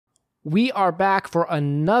We are back for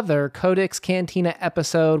another Codex Cantina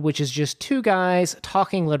episode, which is just two guys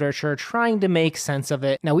talking literature, trying to make sense of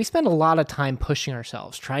it. Now, we spend a lot of time pushing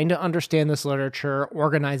ourselves, trying to understand this literature,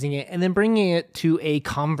 organizing it, and then bringing it to a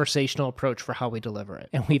conversational approach for how we deliver it.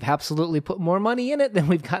 And we've absolutely put more money in it than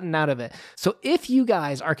we've gotten out of it. So if you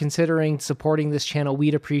guys are considering supporting this channel,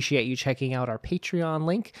 we'd appreciate you checking out our Patreon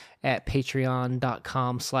link at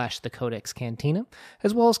patreon.com/thecodexcantina,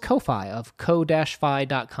 as well as Ko-Fi of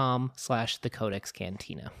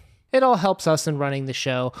ko-fi.com/thecodexcantina. It all helps us in running the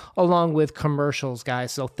show, along with commercials,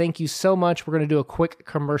 guys. So thank you so much. We're going to do a quick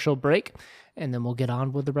commercial break, and then we'll get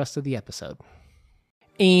on with the rest of the episode.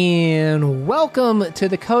 And welcome to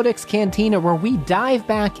the Codex Cantina, where we dive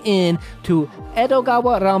back in to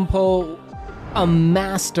Edogawa Ranpo, a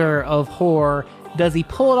master of horror. Does he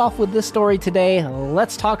pull it off with this story today?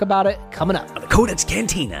 Let's talk about it coming up. The Codex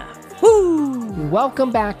Cantina. Woo!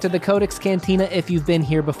 Welcome back to the Codex Cantina if you've been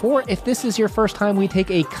here before. If this is your first time, we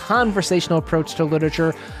take a conversational approach to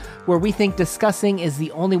literature where we think discussing is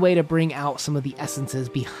the only way to bring out some of the essences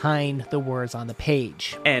behind the words on the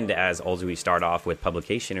page. And as always, we start off with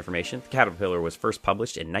publication information. The Caterpillar was first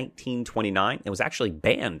published in 1929 and was actually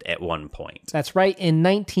banned at one point. That's right, in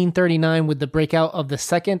 1939 with the breakout of the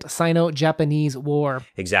Second Sino-Japanese War.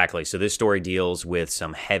 Exactly. So this story deals with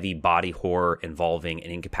some heavy body horror involving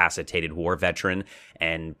an incapacitated war veteran,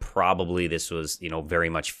 and probably this was, very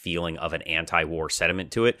much feeling of an anti-war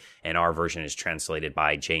sentiment to it. And our version is translated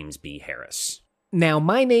by James B. Harris. Now,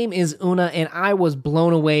 my name is Una, and I was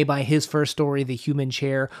blown away by his first story, The Human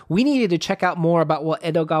Chair. We needed to check out more about what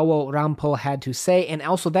Edogawa Ranpo had to say, and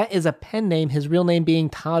also that is a pen name, his real name being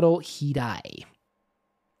Taro Hirai.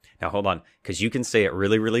 Now, hold on, because you can say it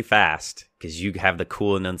really, really fast, because you have the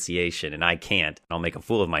cool enunciation, and I can't. I'll make a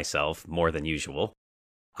fool of myself more than usual.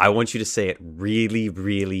 I want you to say it really,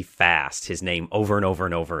 really fast, his name over and over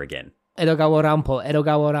and over again. Edogawa Ranpo,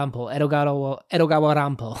 Edogawa Ranpo, Edogawa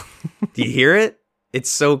Ranpo. Do you hear it? It's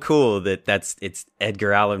so cool that it's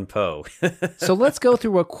Edgar Allan Poe. So let's go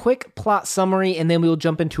through a quick plot summary, and then we will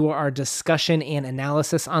jump into our discussion and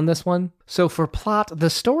analysis on this one. So for plot, the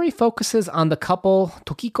story focuses on the couple,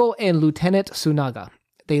 Tokiko and Lieutenant Tsunaga.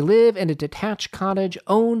 They live in a detached cottage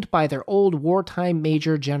owned by their old wartime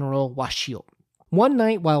Major General Washio. One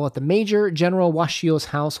night, while at the Major General Washio's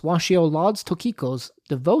house, Washio lauds Tokiko's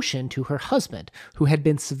devotion to her husband, who had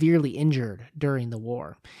been severely injured during the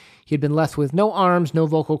war. He had been left with no arms, no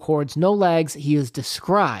vocal cords, no legs. He is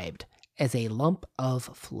described as a lump of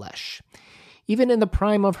flesh. Even in the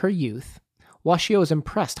prime of her youth, Washio is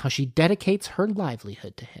impressed how she dedicates her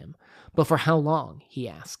livelihood to him. But for how long, he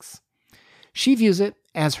asks. She views it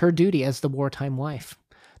as her duty as the wartime wife.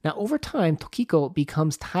 Now, over time, Tokiko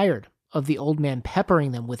becomes tired of the old man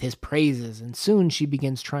peppering them with his praises, and soon she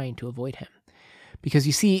begins trying to avoid him. Because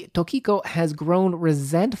you see, Tokiko has grown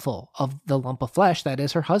resentful of the lump of flesh that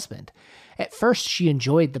is her husband. At first, she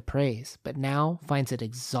enjoyed the praise, but now finds it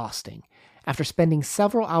exhausting. After spending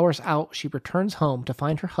several hours out, she returns home to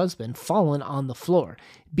find her husband fallen on the floor,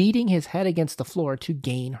 beating his head against the floor to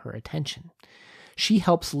gain her attention. She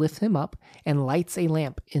helps lift him up and lights a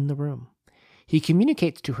lamp in the room. He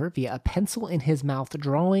communicates to her via a pencil in his mouth,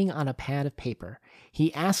 drawing on a pad of paper.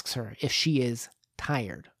 He asks her if she is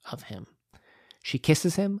tired of him. She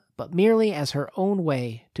kisses him, but merely as her own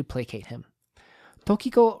way to placate him.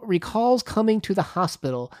 Tokiko recalls coming to the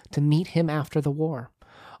hospital to meet him after the war.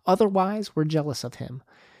 Otherwise, were jealous of him.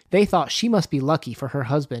 They thought she must be lucky for her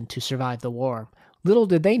husband to survive the war. Little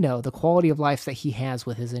did they know the quality of life that he has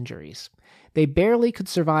with his injuries. They barely could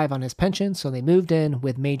survive on his pension, so they moved in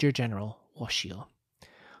with Major General Washio.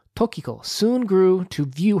 Tokiko soon grew to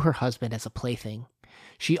view her husband as a plaything.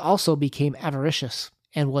 She also became avaricious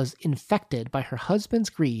and was infected by her husband's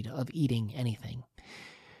greed of eating anything.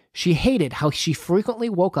 She hated how she frequently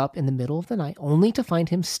woke up in the middle of the night only to find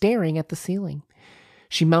him staring at the ceiling.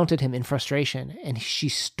 She mounted him in frustration, and she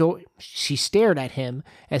stared at him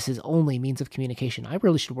as his only means of communication. I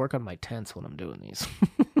really should work on my tense when I'm doing these.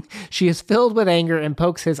 She is filled with anger and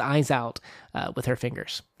pokes his eyes out with her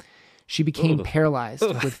fingers. She became paralyzed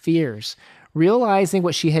with fears, realizing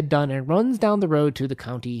what she had done, and runs down the road to the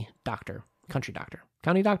country doctor. County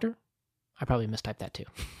doctor? I probably mistyped that too.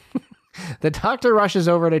 The doctor rushes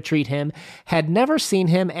over to treat him, had never seen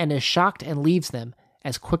him, and is shocked and leaves them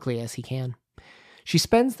as quickly as he can. She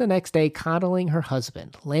spends the next day coddling her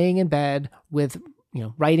husband, laying in bed with,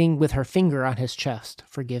 writing with her finger on his chest,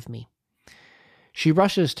 "Forgive me." She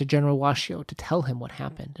rushes to General Washio to tell him what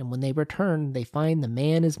happened, and when they return, they find the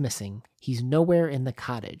man is missing. He's nowhere in the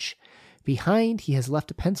cottage. Behind, he has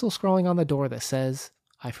left a pencil scrawling on the door that says,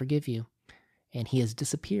 "I forgive you," and he has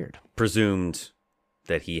disappeared. Presumed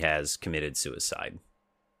that he has committed suicide.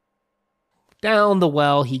 Down the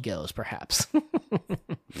well he goes, perhaps.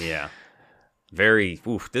 Yeah.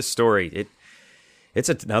 This story, it's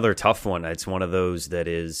another tough one. It's one of those that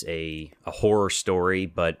is a horror story,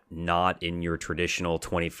 but not in your traditional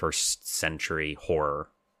 21st century horror.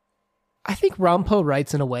 I think Ranpo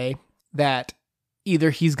writes in a way that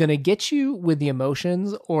either he's going to get you with the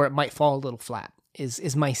emotions or it might fall a little flat,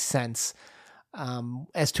 is my sense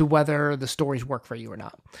as to whether the stories work for you or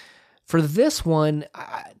not. For this one,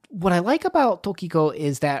 what I like about Tokiko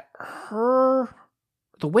is that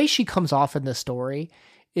the way she comes off in this story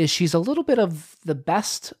is she's a little bit of the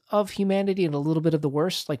best of humanity and a little bit of the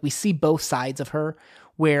worst. Like, we see both sides of her,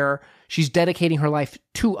 where she's dedicating her life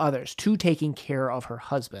to others, to taking care of her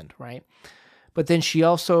husband, right? But then she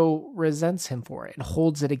also resents him for it and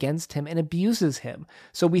holds it against him and abuses him.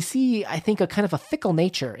 So we see, I think, a kind of a fickle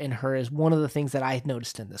nature in her is one of the things that I had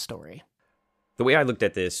noticed in this story. The way I looked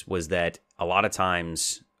at this was that a lot of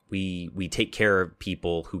times we take care of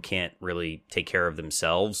people who can't really take care of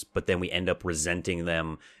themselves, but then we end up resenting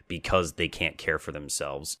them because they can't care for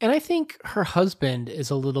themselves. And I think her husband is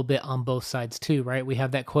a little bit on both sides too, right? We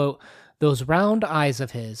have that quote, "Those round eyes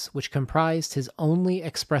of his, which comprised his only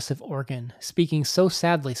expressive organ, speaking so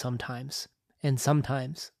sadly sometimes, and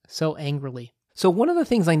sometimes so angrily." So one of the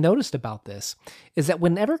things I noticed about this is that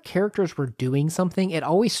whenever characters were doing something, it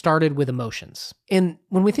always started with emotions. And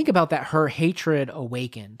when we think about that, her hatred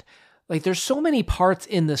awakened. Like, there's so many parts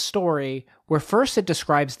in the story where first it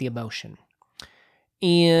describes the emotion.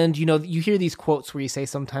 And, you hear these quotes where you say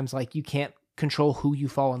sometimes, like, you can't control who you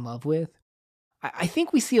fall in love with. I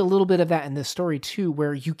think we see a little bit of that in this story too,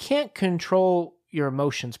 where you can't control your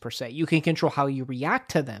emotions per se. You can control how you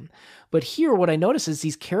react to them. But here, what I notice is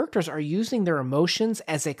these characters are using their emotions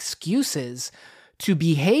as excuses to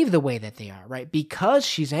behave the way that they are, right? Because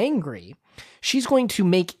she's angry, she's going to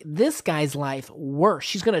make this guy's life worse.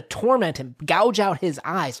 She's going to torment him, gouge out his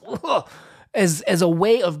eyes, as a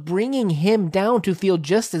way of bringing him down to feel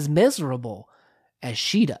just as miserable as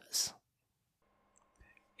she does.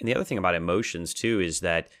 And the other thing about emotions, too, is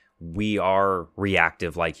that we are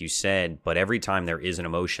reactive, like you said, but every time there is an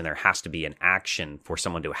emotion, there has to be an action for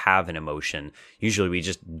someone to have an emotion. Usually we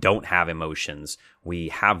just don't have emotions. We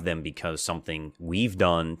have them because something we've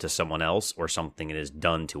done to someone else or something that is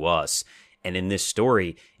done to us. And in this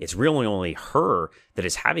story, it's really only her that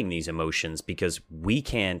is having these emotions because we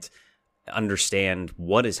can't understand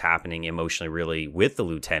what is happening emotionally really with the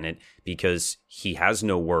lieutenant because he has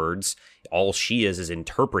no words. All she is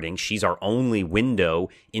interpreting. She's our only window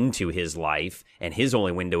into his life, and his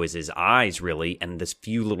only window is his eyes, really, and this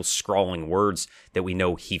few little scrawling words that we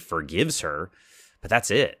know he forgives her, but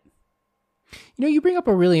that's it. You bring up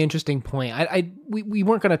a really interesting point. We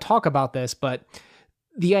weren't going to talk about this, but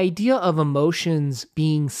the idea of emotions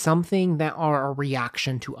being something that are a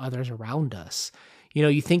reaction to others around us.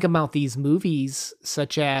 You think about these movies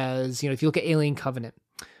such as, if you look at Alien Covenant,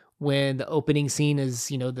 when the opening scene is,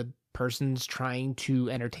 the person's trying to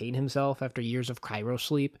entertain himself after years of cryo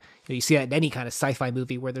sleep. You see that in any kind of sci-fi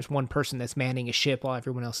movie where there's one person that's manning a ship while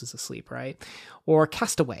everyone else is asleep, right? Or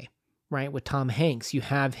Castaway, right, with Tom Hanks. You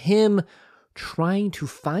have him trying to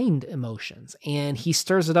find emotions, and he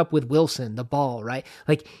stirs it up with Wilson, the ball, right?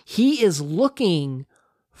 Like, he is looking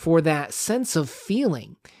for that sense of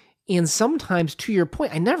feeling. And sometimes, to your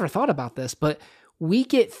point, I never thought about this, but we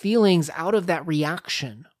get feelings out of that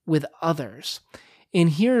reaction with others. And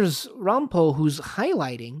here's Ranpo who's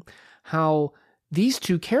highlighting how these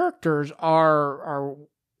two characters are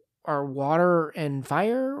water and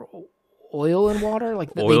fire, oil and water,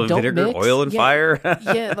 like oil they and don't vinegar, mix. oil and fire.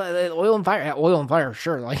 Oil and fire. Yeah, oil and fire,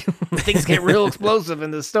 sure. Like, things get real explosive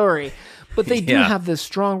in the story, but they do have this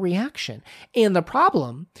strong reaction. And the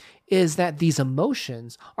problem is that these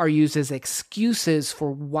emotions are used as excuses for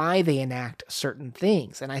why they enact certain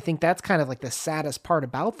things. And I think that's kind of like the saddest part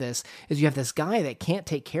about this is you have this guy that can't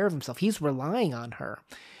take care of himself. He's relying on her.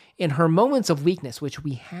 And her moments of weakness, which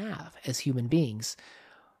we have as human beings,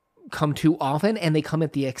 come too often, and they come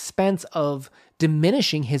at the expense of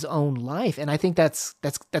diminishing his own life. And I think that's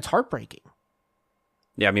heartbreaking.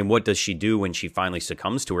 Yeah, I mean, what does she do when she finally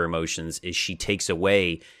succumbs to her emotions is she takes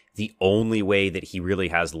away the only way that he really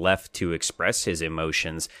has left to express his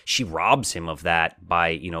emotions. She robs him of that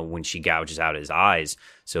by, when she gouges out his eyes,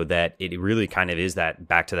 so that it really kind of is that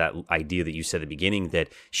back to that idea that you said at the beginning, that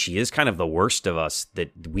she is kind of the worst of us,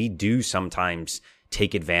 that we do sometimes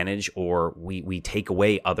take advantage or we take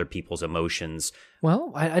away other people's emotions.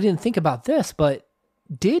 Well, I didn't think about this, but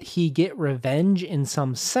did he get revenge in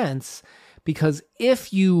some sense? Because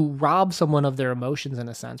if you rob someone of their emotions in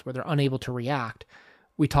a sense where they're unable to react,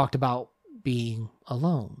 we talked about being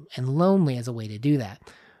alone and lonely as a way to do that.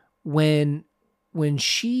 When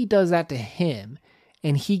she does that to him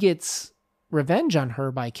and he gets revenge on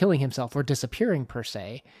her by killing himself or disappearing per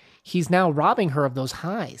se, he's now robbing her of those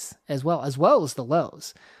highs as well as the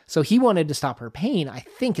lows. So he wanted to stop her pain, I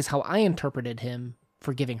think is how I interpreted him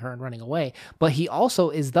forgiving her and running away. But he also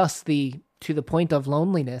is thus to the point of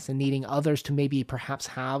loneliness and needing others to maybe perhaps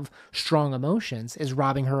have strong emotions, is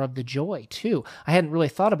robbing her of the joy too. I hadn't really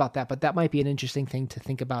thought about that, but that might be an interesting thing to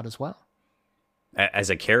think about as well. As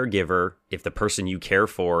a caregiver, if the person you care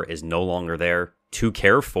for is no longer there to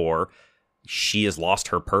care for, she has lost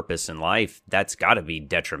her purpose in life. That's got to be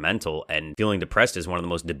detrimental. And feeling depressed is one of the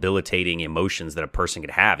most debilitating emotions that a person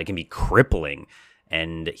could have. It can be crippling.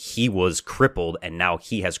 And he was crippled, and now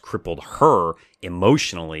he has crippled her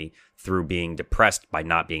emotionally through being depressed by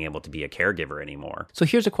not being able to be a caregiver anymore. So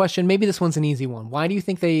here's a question. Maybe this one's an easy one. Why do you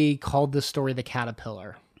think they called this story The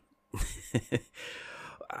Caterpillar?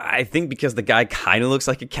 I think because the guy kind of looks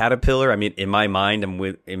like a caterpillar. I mean, in my mind,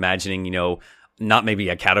 I'm imagining, not maybe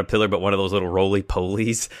a caterpillar, but one of those little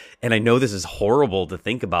roly-polies. And I know this is horrible to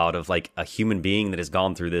think about, of like a human being that has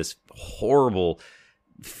gone through this horrible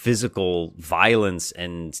physical violence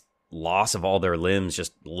and loss of all their limbs,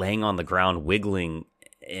 just laying on the ground, wiggling,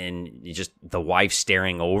 and just the wife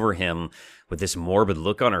staring over him with this morbid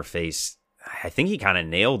look on her face. I think he kind of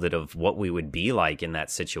nailed it of what we would be like in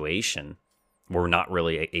that situation. We're not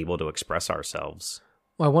really able to express ourselves.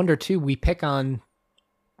 Well, I wonder too, we pick on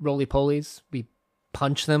roly-polies, we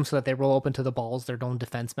punch them so that they roll up into the balls, their own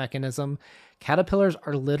defense mechanism. Caterpillars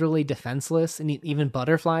are literally defenseless, and even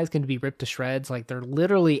butterflies can be ripped to shreds. Like, they're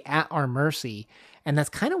literally at our mercy. And that's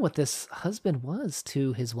kind of what this husband was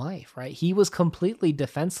to his wife, right? He was completely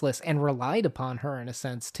defenseless and relied upon her in a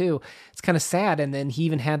sense too. It's kind of sad. And then he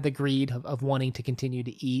even had the greed of wanting to continue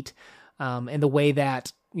to eat. And the way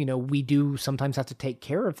that, we do sometimes have to take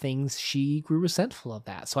care of things, she grew resentful of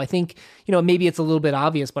that. So I think, maybe it's a little bit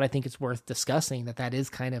obvious, but I think it's worth discussing that is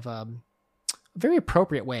kind of a very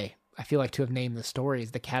appropriate way, I feel like, to have named the story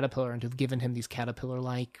is the caterpillar and to have given him these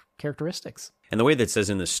caterpillar-like characteristics. And the way that it says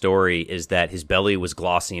in the story is that his belly was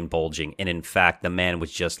glossy and bulging, and in fact, the man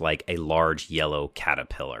was just like a large yellow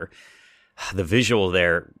caterpillar. The visual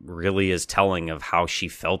there really is telling of how she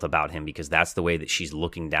felt about him, because that's the way that she's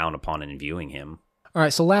looking down upon and viewing him. All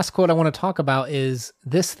right, so last quote I want to talk about is,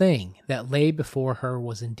 "This thing that lay before her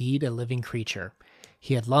was indeed a living creature.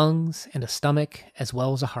 He had lungs and a stomach as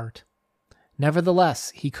well as a heart.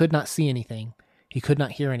 Nevertheless, he could not see anything. He could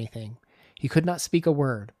not hear anything. He could not speak a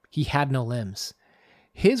word. He had no limbs.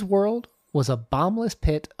 His world was a bombless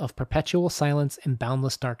pit of perpetual silence and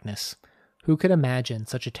boundless darkness. Who could imagine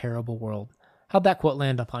such a terrible world?" How'd that quote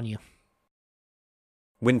land upon you?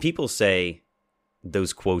 When people say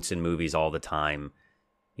those quotes in movies all the time,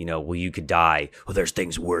 well, you could die. Well, there's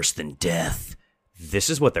things worse than death. This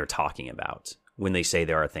is what they're talking about when they say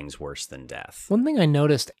there are things worse than death. One thing I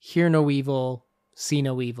noticed, hear no evil, see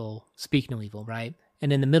no evil, speak no evil, right?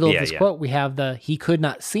 And in the middle of this quote, we have he could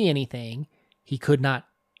not see anything, he could not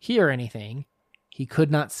hear anything, he could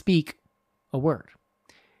not speak a word.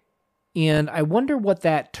 And I wonder what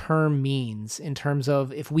that term means in terms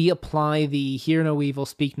of if we apply the hear no evil,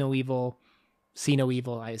 speak no evil, see no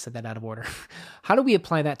evil. I said that out of order. How do we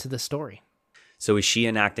apply that to the story? So is she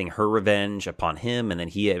enacting her revenge upon him, and then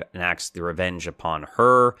he enacts the revenge upon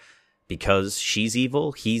her because she's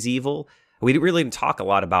evil, he's evil? We really didn't talk a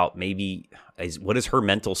lot about what is her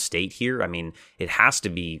mental state here? I mean, it has to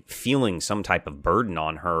be feeling some type of burden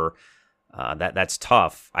on her. That's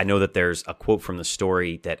tough. I know that there's a quote from the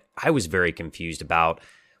story that I was very confused about,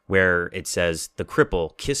 where it says, "The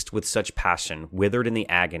cripple, kissed with such passion, withered in the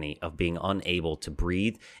agony of being unable to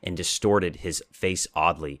breathe and distorted his face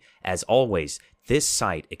oddly. As always, this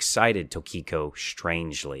sight excited Tokiko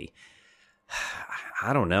strangely."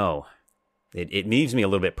 I don't know. It leaves me a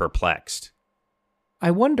little bit perplexed.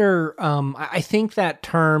 I wonder, I think that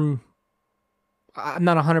term, I'm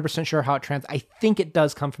not 100% sure how it I think it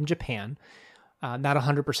does come from Japan. Not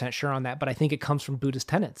 100% sure on that, but I think it comes from Buddhist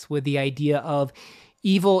tenets with the idea of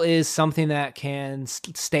evil is something that can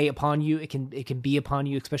stay upon you. It can be upon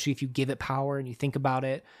you, especially if you give it power and you think about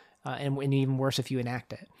it, and even worse if you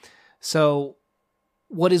enact it. So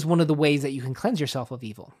what is one of the ways that you can cleanse yourself of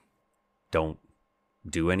evil? Don't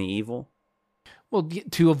do any evil? Well,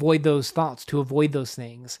 to avoid those thoughts, to avoid those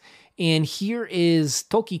things. And here is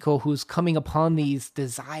Tokiko, who's coming upon these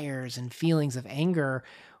desires and feelings of anger.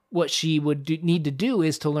 What she would need to do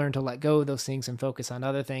is to learn to let go of those things and focus on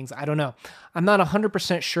other things. I don't know. I'm not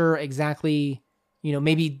 100% sure exactly,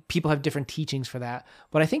 maybe people have different teachings for that,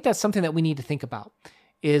 but I think that's something that we need to think about.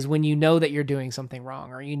 is when you know that you're doing something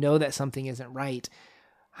wrong or you know that something isn't right.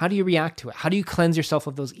 How do you react to it? How do you cleanse yourself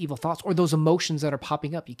of those evil thoughts or those emotions that are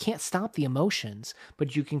popping up? You can't stop the emotions,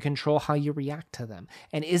 but you can control how you react to them.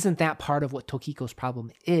 And isn't that part of what Tokiko's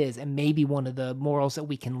problem is? And maybe one of the morals that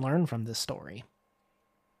we can learn from this story.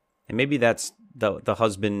 And maybe that's the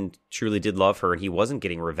husband truly did love her and he wasn't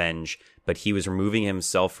getting revenge, but he was removing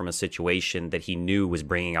himself from a situation that he knew was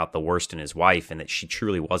bringing out the worst in his wife and that she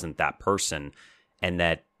truly wasn't that person and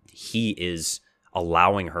that he is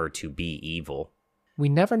allowing her to be evil. We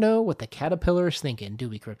never know what the caterpillar is thinking, do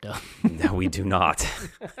we, Crypto? No, we do not.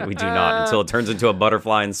 We do not until it turns into a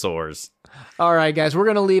butterfly and soars. All right, guys, we're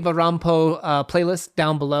going to leave a Ranpo playlist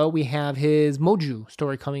down below. We have his Moju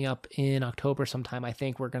story coming up in October sometime. I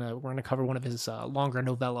think we're gonna cover one of his longer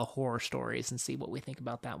novella horror stories and see what we think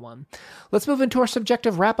about that one. Let's move into our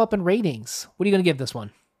subjective wrap-up and ratings. What are you going to give this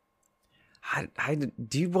one?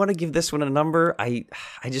 Do you want to give this one a number? I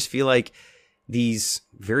just feel like these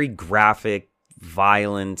very graphic,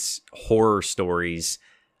 violent horror stories,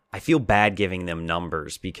 I feel bad giving them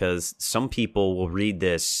numbers because some people will read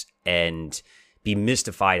this and be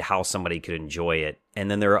mystified how somebody could enjoy it. And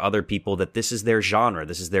then there are other people that this is their genre,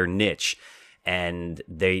 this is their niche, and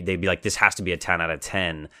they'd be like, this has to be a 10 out of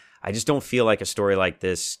 10. I just don't feel like a story like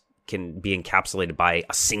this can be encapsulated by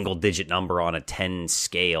a single digit number on a 10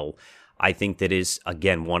 scale. I think that is,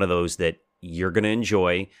 again, one of those that you're going to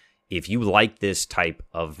enjoy if you like this type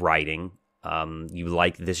of writing. You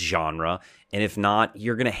like this genre, and if not,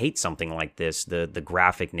 you're going to hate something like this, the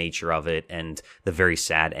graphic nature of it and the very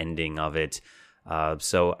sad ending of it.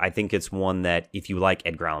 So I think it's one that if you like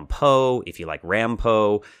Edgar Allan Poe, if you like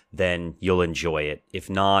Ranpo, then you'll enjoy it. If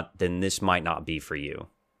not, then this might not be for you.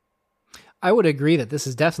 I would agree that this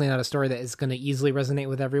is definitely not a story that is going to easily resonate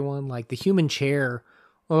with everyone. Like The Human Chair,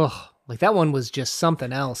 like that one was just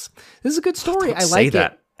something else. This is a good story. I like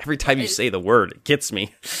it. Every time you say the word, it gets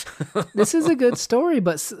me. This is a good story,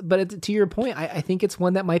 but to your point, I think it's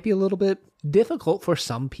one that might be a little bit difficult for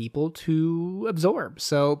some people to absorb.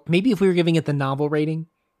 So maybe if we were giving it the novel rating,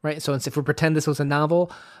 right? So if we pretend this was a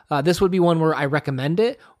novel, this would be one where I recommend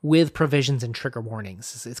it with provisions and trigger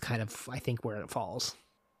warnings. It's kind of, I think, where it falls.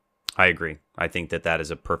 I agree. I think that is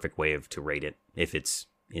a perfect way to rate it if it's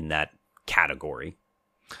in that category.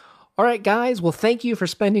 All right, guys. Well, thank you for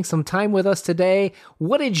spending some time with us today.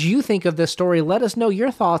 What did you think of this story? Let us know your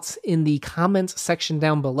thoughts in the comments section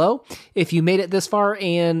down below. If you made it this far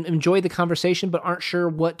and enjoyed the conversation but aren't sure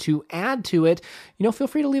what to add to it, feel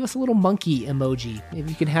free to leave us a little monkey emoji. If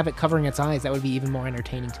you can have it covering its eyes, that would be even more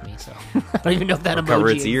entertaining to me. So I don't even know if that emoji cover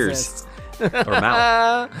its exists. Ears or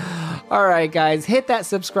mouth. All right, guys. Hit that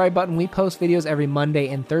subscribe button. We post videos every Monday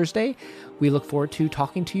and Thursday. We look forward to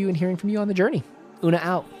talking to you and hearing from you on the journey. Una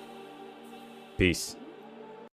out. Peace.